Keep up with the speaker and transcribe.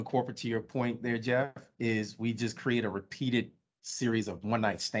corporate to your point there, Jeff, is we just create a repeated series of one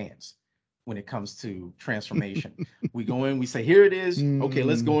night stands when it comes to transformation. We go in, we say, here it is. Okay,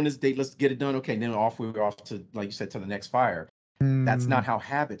 let's Mm, go on this date. Let's get it done. Okay, then off we're off to, like you said, to the next fire. That's not mm, how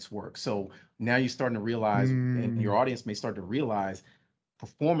habits work. So now you're starting to realize, and your mm, audience may start to realize,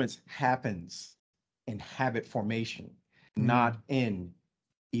 performance happens in habit formation, not mm, in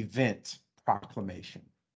event proclamation.